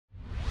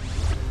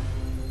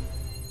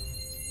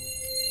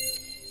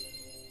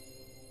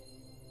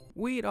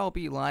we'd all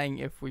be lying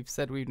if we've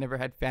said we've never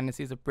had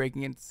fantasies of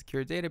breaking into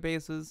secure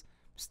databases,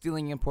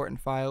 stealing important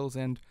files,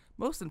 and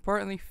most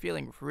importantly,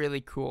 feeling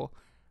really cool.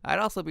 I'd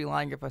also be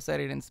lying if I said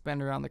I didn't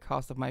spend around the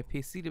cost of my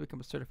PC to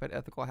become a certified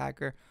ethical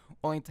hacker,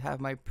 only to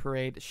have my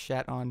parade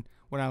shat on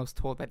when I was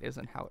told that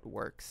isn't how it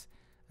works.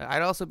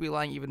 I'd also be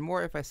lying even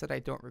more if I said I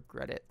don't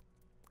regret it.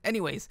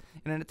 Anyways,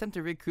 in an attempt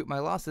to recoup my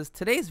losses,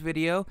 today's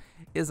video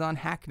is on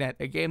Hacknet,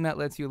 a game that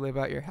lets you live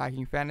out your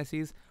hacking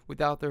fantasies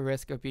without the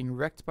risk of being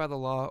wrecked by the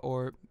law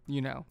or,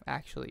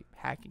 actually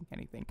hacking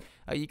anything.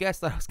 You guys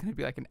thought I was going to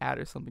be like an ad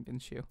or something,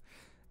 didn't you?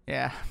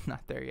 Yeah,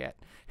 not there yet.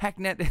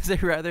 Hacknet is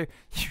a rather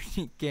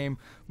unique game,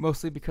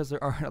 mostly because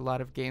there aren't a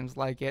lot of games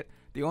like it.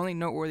 The only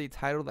noteworthy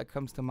title that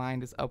comes to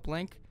mind is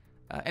Uplink.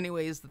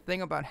 Anyways, the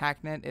thing about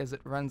Hacknet is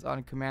it runs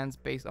on commands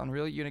based on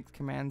real Unix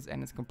commands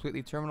and is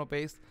completely terminal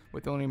based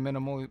with only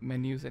minimal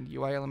menus and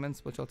UI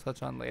elements, which I'll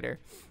touch on later.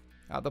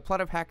 The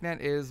plot of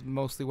Hacknet is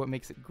mostly what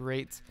makes it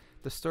great.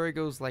 The story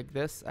goes like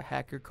this: a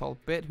hacker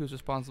called Bit, who's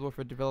responsible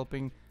for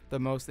developing the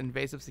most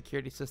invasive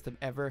security system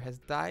ever, has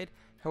died.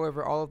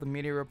 However, all of the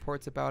media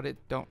reports about it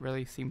don't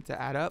really seem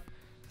to add up.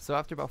 So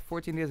after about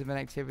 14 days of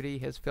inactivity,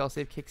 his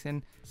failsafe kicks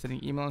in,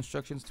 sending email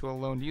instructions to a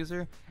lone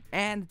user,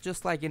 and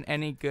just like in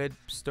any good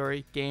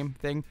story game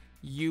thing,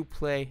 you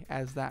play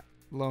as that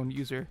lone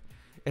user.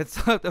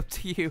 It's up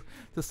to you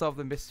to solve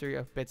the mystery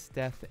of Bit's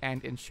death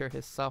and ensure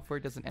his software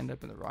doesn't end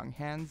up in the wrong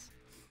hands.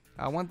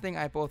 One thing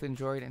I both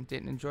enjoyed and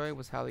didn't enjoy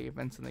was how the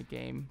events in the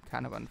game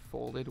kind of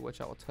unfolded, which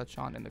I will touch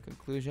on in the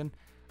conclusion.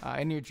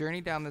 In your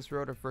journey down this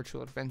road of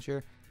virtual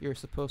adventure, you're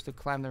supposed to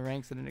climb the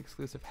ranks in an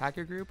exclusive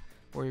hacker group,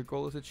 where your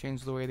goal is to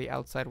change the way the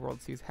outside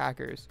world sees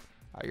hackers.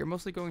 You're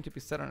mostly going to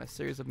be set on a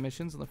series of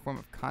missions in the form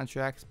of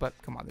contracts, but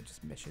come on, they're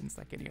just missions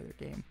like any other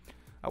game,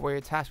 where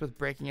you're tasked with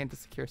breaking into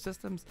secure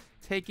systems,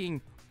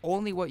 taking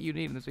only what you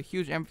need, and there's a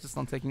huge emphasis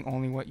on taking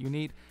only what you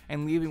need,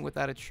 and leaving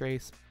without a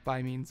trace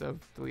by means of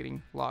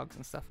deleting logs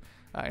and stuff.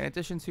 In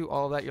addition to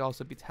all of that, you'll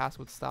also be tasked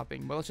with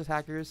stopping malicious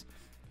hackers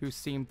who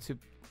seem to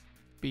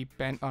be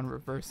bent on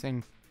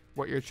reversing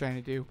what you're trying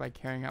to do by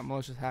carrying out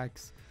malicious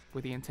hacks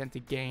with the intent to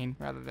gain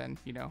rather than,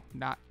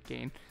 not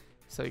gain.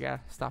 So you gotta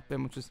stop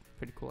them, which is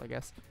pretty cool, I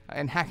guess.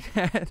 And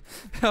Hacknet,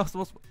 that was the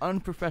most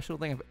unprofessional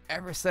thing I've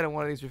ever said in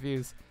one of these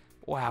reviews.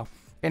 Wow.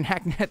 In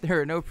Hacknet, there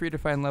are no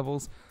predefined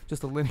levels,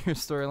 just a linear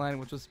storyline,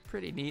 which was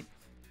pretty neat.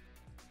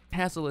 It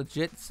has a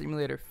legit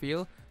simulator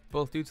feel,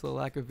 both due to the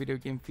lack of video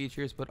game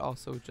features, but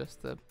also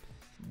just the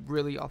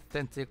really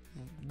authentic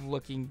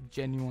looking,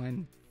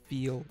 genuine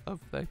feel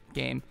of the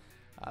game.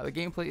 The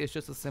gameplay is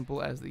just as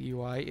simple as the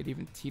UI. It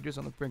even teeters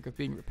on the brink of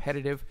being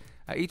repetitive.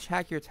 Each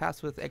hack you're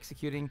tasked with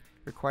executing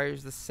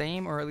requires the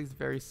same or at least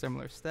very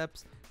similar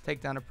steps: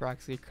 take down a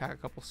proxy, crack a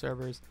couple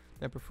servers,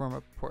 then perform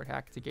a port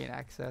hack to gain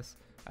access.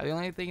 The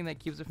only thing that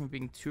keeps it from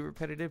being too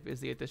repetitive is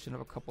the addition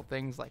of a couple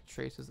things like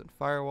traces and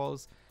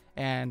firewalls,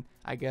 and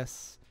I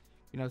guess,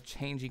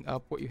 changing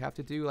up what you have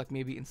to do. Like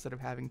maybe instead of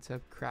having to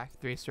crack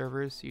 3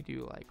 servers, you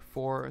do like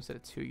 4, or instead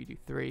of 2, you do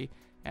 3,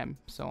 and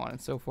so on and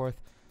so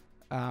forth.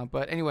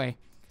 But anyway,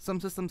 some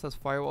systems has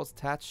firewalls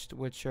attached,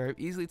 which are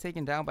easily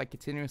taken down by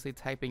continuously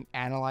typing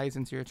analyze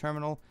into your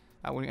terminal.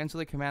 When you enter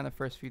the command the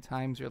first few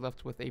times, you're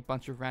left with a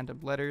bunch of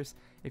random letters.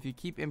 If you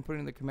keep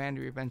inputting the command,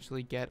 you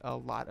eventually get a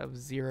lot of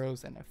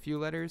zeros and a few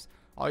letters.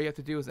 All you have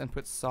to do is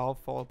input solve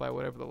followed by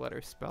whatever the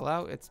letters spell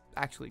out. It's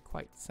actually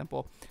quite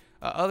simple.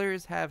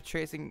 Others have a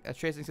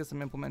tracing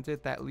system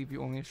implemented that leave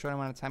you only a short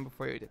amount of time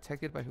before you're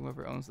detected by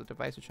whoever owns the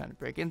device you're trying to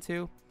break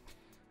into.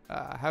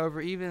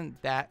 However, even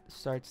that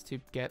starts to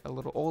get a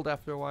little old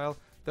after a while,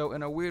 though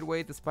in a weird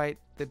way, despite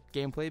the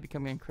gameplay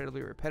becoming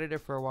incredibly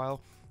repetitive for a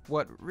while.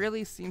 What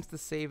really seems to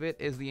save it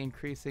is the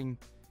increasing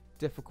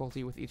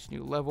difficulty with each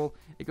new level.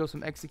 It goes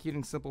from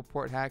executing simple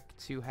port hack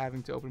to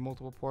having to open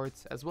multiple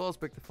ports, as well as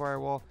break the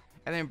firewall,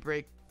 and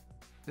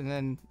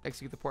then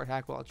execute the port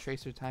hack while a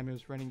tracer timer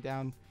is running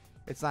down.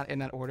 It's not in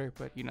that order,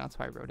 but that's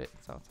why I wrote it,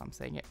 so that's how I'm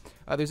saying it.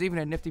 There's even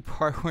a nifty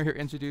part where you're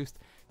introduced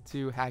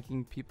to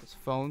hacking people's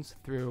phones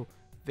through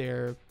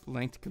their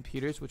linked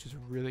computers, which is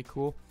really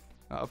cool.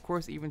 Of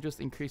course, even just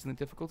increasing the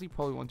difficulty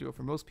probably won't do it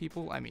for most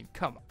people. I mean,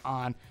 come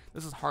on,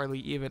 this is hardly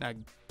even a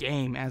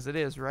game as it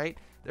is, right?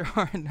 There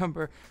are a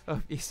number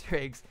of Easter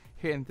eggs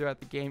hidden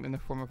throughout the game in the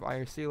form of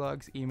IRC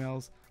logs,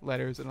 emails,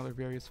 letters, and other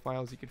various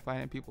files you can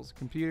find on people's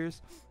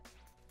computers.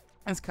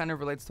 This kind of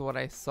relates to what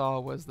I saw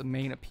was the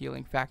main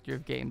appealing factor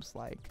of games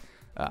like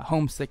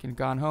Homesick and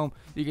Gone Home.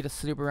 You get to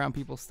snoop around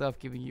people's stuff,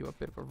 giving you a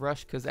bit of a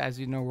rush, because as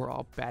you know, we're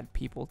all bad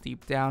people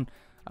deep down.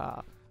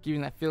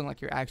 Giving that feeling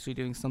like you're actually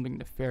doing something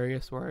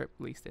nefarious, or at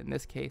least in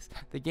this case.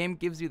 The game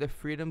gives you the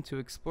freedom to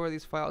explore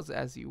these files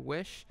as you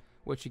wish,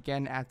 which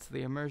again adds to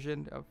the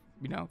immersion of,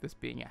 this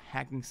being a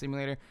hacking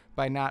simulator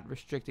by not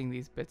restricting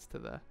these bits to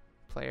the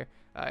player.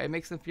 It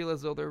makes them feel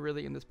as though they're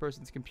really in this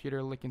person's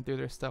computer looking through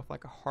their stuff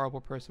like a horrible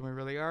person we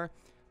really are.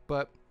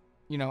 But,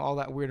 all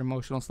that weird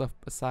emotional stuff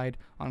aside,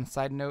 on a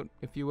side note,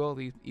 if you will,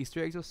 these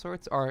Easter eggs of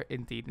sorts are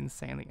indeed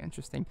insanely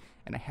interesting.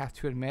 And I have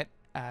to admit,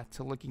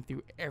 to looking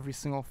through every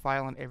single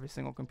file on every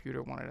single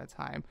computer one at a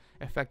time,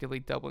 effectively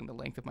doubling the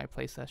length of my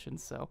play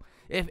sessions. So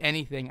if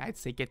anything, I'd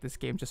say get this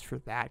game just for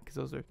that,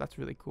 because that's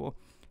really cool.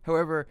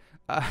 However,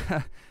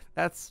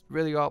 that's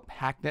really all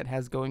Hacknet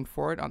has going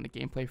for it on the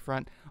gameplay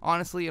front.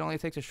 Honestly, it only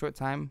takes a short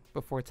time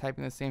before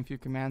typing the same few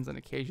commands and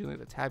occasionally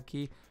the tab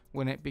key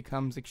when it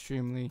becomes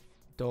extremely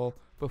dull,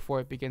 before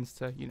it begins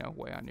to,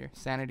 weigh on your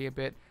sanity a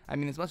bit. I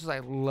mean, as much as I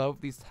love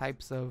these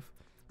types of,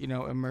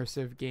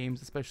 immersive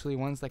games, especially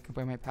ones that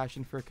combine my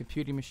passion for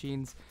computing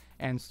machines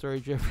and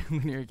story-driven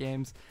linear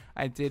games,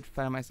 I did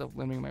find myself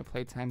limiting my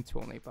playtime to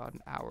only about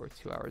an hour or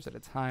 2 hours at a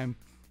time.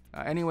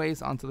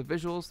 Anyways, onto the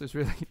visuals. There's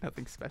really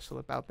nothing special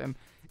about them.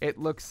 It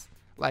looks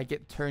like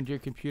it turned your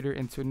computer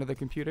into another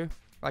computer,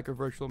 like a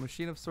virtual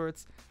machine of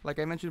sorts. Like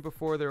I mentioned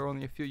before, there are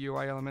only a few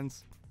UI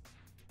elements: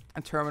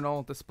 a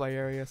terminal, display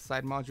area,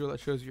 side module that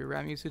shows you your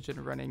RAM usage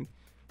and running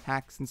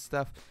hacks and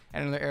stuff,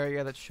 and another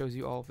area that shows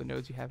you all of the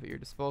nodes you have at your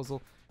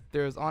disposal.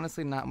 There's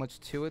honestly not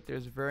much to it.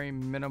 There's very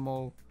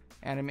minimal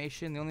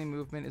animation. The only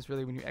movement is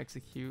really when you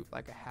execute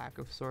like a hack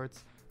of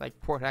sorts. Like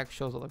port hack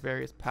shows all the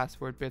various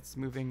password bits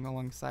moving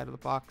alongside of the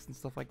box and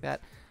stuff like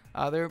that.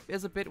 There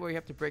is a bit where you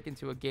have to break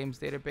into a game's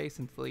database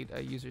and delete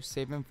a user's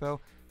save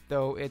info,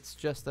 though it's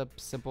just a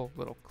simple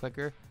little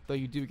clicker, though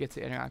you do get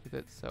to interact with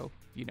it, so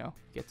you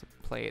get to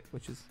play it,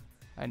 which is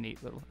a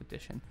neat little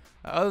addition.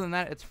 Other than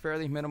that, it's a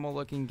fairly minimal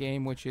looking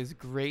game, which is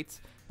great,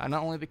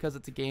 not only because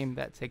it's a game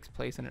that takes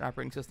place in an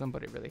operating system,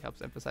 but it really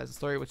helps emphasize the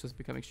story, which has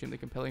become extremely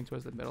compelling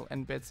towards the middle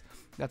end bits.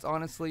 That's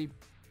honestly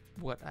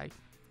what I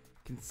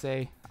can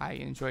say I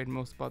enjoyed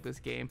most about this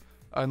game.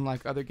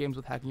 Unlike other games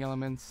with hacking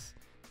elements,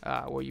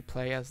 where you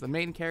play as the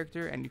main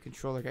character and you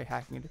control the guy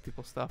hacking into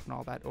people's stuff and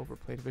all that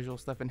overplayed visual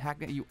stuff, in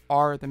Hacknet you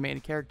are the main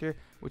character,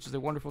 which is a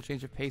wonderful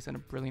change of pace and a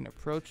brilliant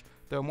approach.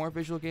 Though more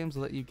visual games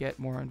will let you get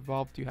more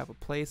involved, you have a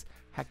place,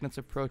 Hacknet's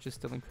approach is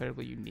still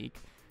incredibly unique.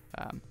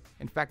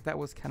 In fact, that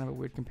was kind of a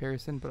weird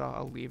comparison, but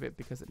I'll leave it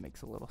because it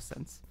makes a little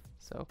sense.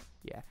 So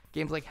yeah,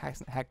 games like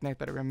Hacknet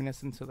that are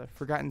reminiscent to the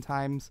forgotten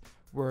times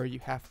where you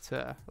have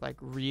to like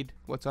read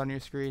what's on your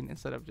screen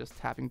instead of just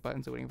tapping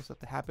buttons and waiting for stuff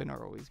to happen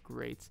are always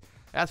great.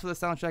 As for the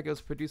soundtrack, it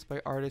was produced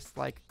by artists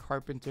like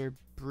Carpenter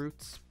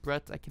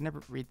Brett, I can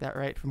never read that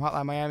right, from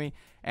Hotline Miami,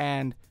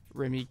 and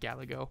Remy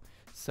Gallego.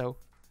 So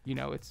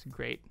it's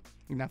great.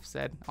 Enough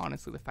said.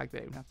 Honestly, the fact that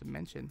I even have to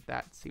mention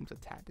that seems a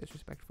tad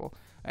disrespectful.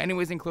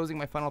 Anyways, in closing,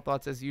 my final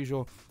thoughts as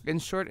usual. In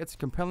short, it's a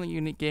compelling,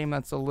 unique game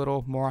that's a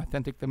little more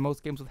authentic than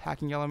most games with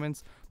hacking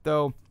elements,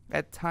 though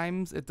at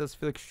times it does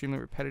feel extremely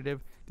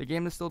repetitive. The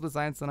game is still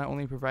designed to not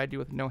only provide you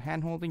with no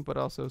hand-holding, but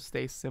also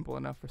stay simple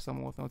enough for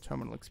someone with no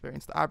terminal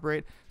experience to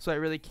operate, so I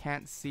really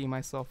can't see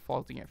myself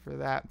faulting it for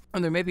that.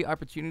 And there may be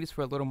opportunities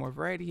for a little more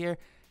variety here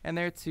and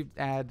there to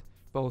add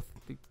both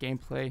the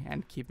gameplay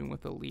and keeping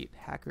with the elite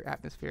hacker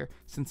atmosphere,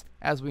 since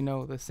as we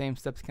know, the same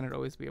steps cannot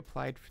always be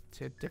applied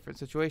to different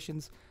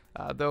situations.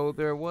 Though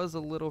there was a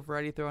little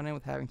variety thrown in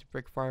with having to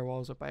break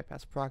firewalls or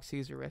bypass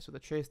proxies or rest with a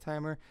trace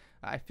timer,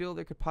 I feel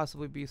there could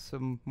possibly be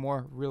some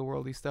more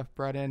real-worldy stuff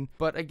brought in.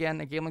 But again,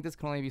 a game like this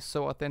can only be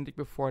so authentic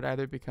before it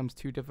either becomes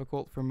too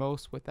difficult for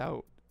most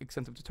without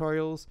extensive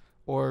tutorials,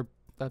 or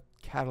a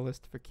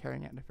catalyst for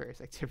carrying out nefarious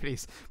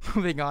activities.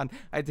 Moving on,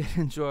 I did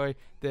enjoy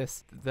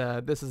this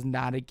is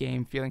not a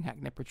game feeling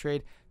Hacknet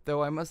portrayed,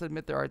 though I must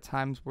admit there are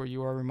times where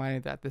you are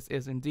reminded that this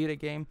is indeed a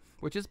game,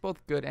 which is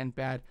both good and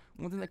bad.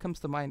 One thing that comes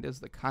to mind is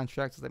the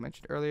contracts, as I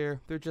mentioned earlier.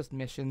 They're just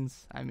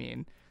missions. I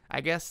mean, I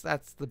guess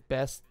that's the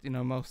best,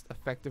 most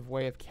effective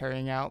way of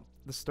carrying out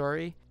the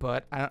story,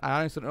 but I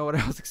honestly don't know what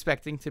I was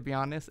expecting, to be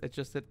honest.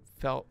 It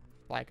felt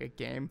like a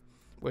game,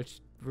 which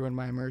ruined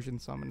my immersion,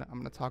 so I'm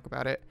gonna talk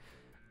about it.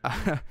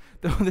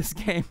 Though this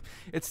game,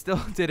 it still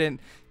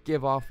didn't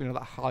give off, the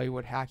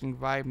Hollywood hacking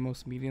vibe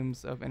most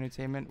mediums of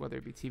entertainment, whether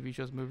it be TV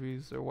shows,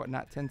 movies, or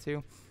whatnot, tend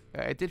to.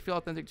 It did feel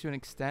authentic to an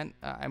extent.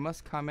 I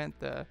must commend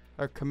why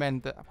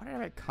did I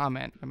write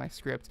comment in my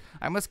script?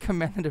 I must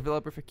commend the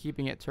developer for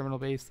keeping it terminal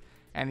based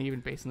and even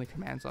basing the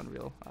commands on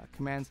real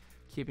commands,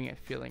 keeping it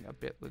feeling a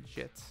bit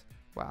legit.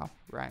 Wow,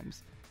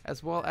 rhymes.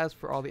 As well as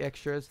for all the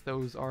extras,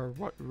 those are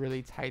what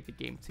really tied the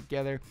game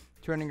together,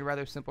 turning a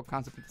rather simple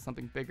concept into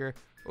something bigger.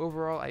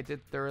 Overall, I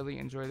did thoroughly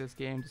enjoy this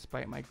game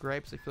despite my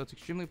gripes. I feel it's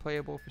extremely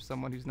playable for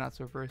someone who's not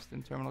so versed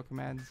in terminal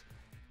commands,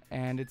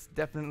 and it's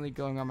definitely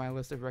going on my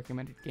list of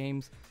recommended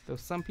games, though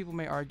some people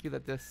may argue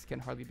that this can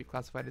hardly be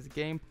classified as a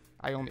game.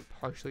 I only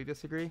partially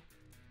disagree.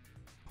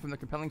 From the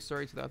compelling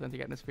story to the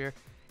authentic atmosphere,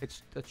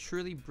 it's a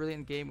truly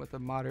brilliant game with a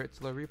moderate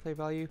to low replay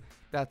value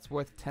that's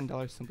worth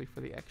 $10 simply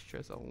for the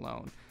extras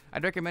alone.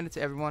 I'd recommend it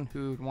to everyone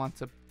who'd want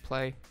to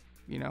play,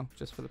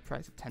 just for the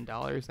price of $10.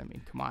 I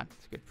mean, come on,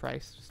 it's a good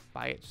price. Just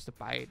buy it, just to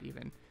buy it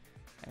even.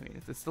 I mean,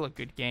 it's still a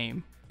good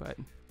game, but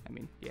I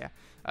mean, yeah.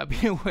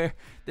 Be aware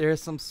there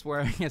is some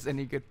swearing, as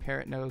any good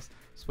parent knows.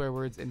 Swear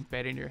words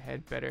embed in your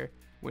head better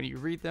when you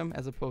read them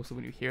as opposed to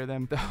when you hear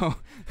them, though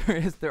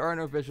there are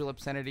no visual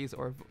obscenities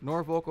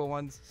nor vocal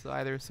ones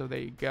either, so there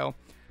you go.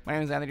 My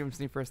name is Anthony from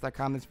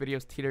SneakFirst.com. This video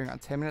is teetering on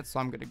 10 minutes, so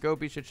I'm going to go.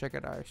 Be sure to check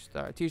out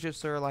our t-shirt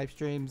store, live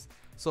streams,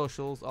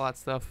 socials, all that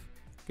stuff.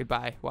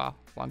 Goodbye. Wow,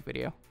 long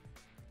video.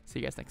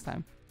 See you guys next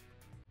time.